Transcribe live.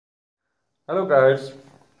Hello guys,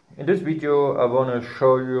 in this video I want to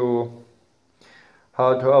show you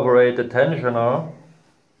how to operate the tensionR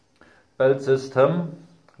belt system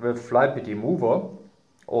with flypt mover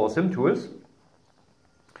or simtools.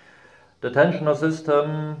 The tensionR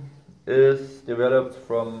system is developed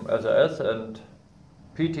from SAS and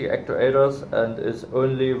PT actuators and is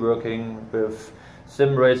only working with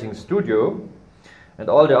Sim Racing Studio, and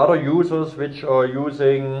all the other users which are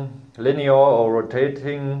using linear or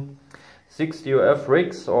rotating 60OF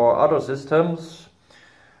rigs or other systems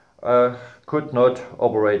could not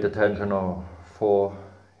operate the tensionR for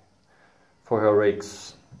her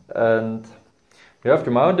rigs. And you have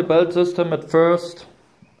to mount the belt system at first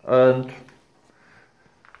and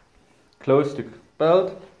close the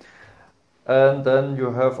belt, and then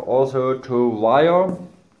you have also to wire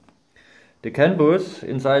the CAN bus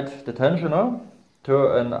inside the tensionR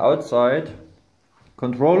to an outside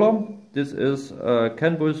controller. This is a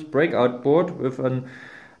CAN bus breakout board with an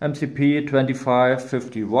MCP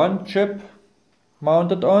 2551 chip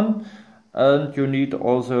mounted on, and you need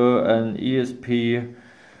also an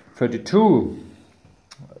ESP32.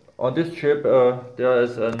 On this chip there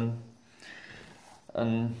is an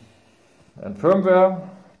firmware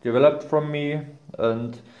developed from me,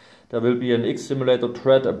 and there will be an X simulator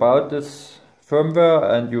thread about this firmware,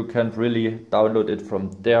 and you can really download it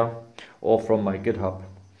from there or from my GitHub.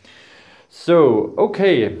 So,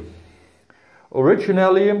 okay,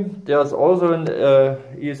 originally there's also an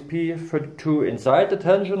ESP32 inside the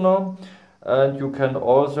tensionR, and you can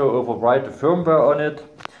also override the firmware on it,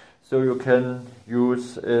 so you can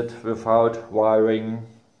use it without wiring,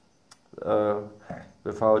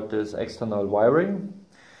 without this external wiring,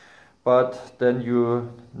 but then you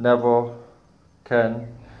never can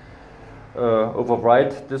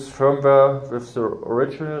overwrite this firmware with the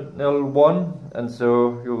original one, and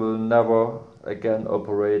so you will never again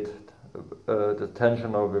operate the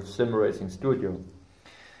tensionR with Sim Racing Studio.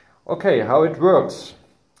 Okay, how it works.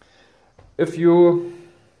 If you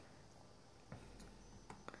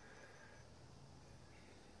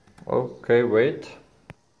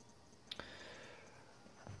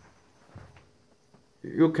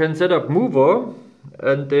you can set up mover,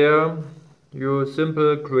 and there you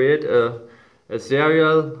simply create a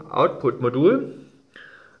serial output module,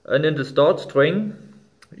 and in the start string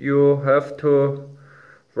you have to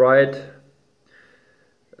write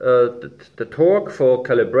the torque for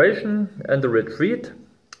calibration and the retreat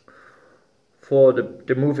for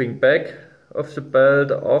the moving back of the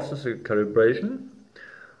belt after the calibration,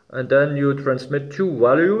 and then you transmit two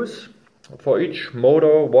values for each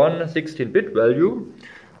motor, one 16-bit value,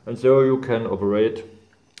 and so you can operate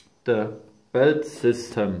the belt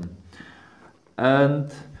system.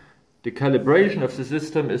 And the calibration of the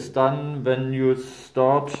system is done when you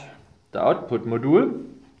start the output module.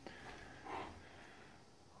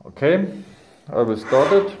 Okay, I will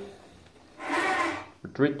start it,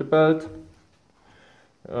 retreat the belt,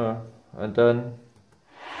 and then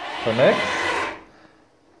connect.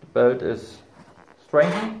 The belt is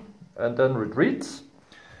strengthened and then retreats,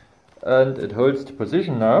 and it holds the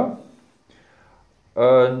position now.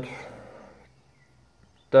 And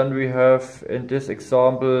then we have in this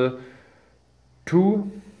example two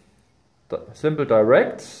simple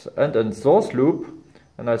directs and a source loop,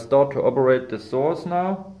 and I start to operate the source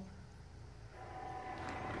now,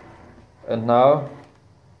 and now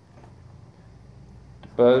the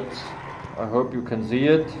belt, I hope you can see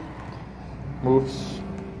it, moves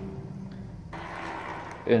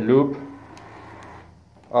in loop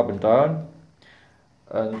up and down,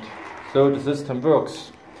 and so the system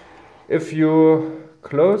works. If you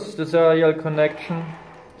close the serial connection,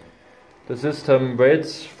 the system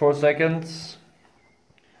waits 4 seconds,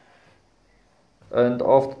 and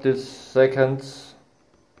after these seconds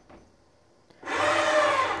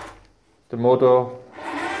the motor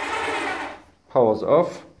powers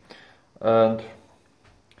off, and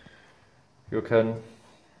you can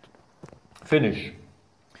finish.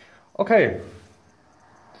 Okay,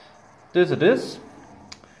 this it is.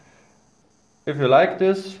 If you like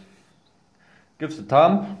this, give the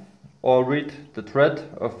thumb or read the thread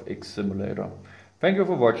of X Simulator. Thank you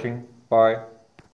for watching. Bye.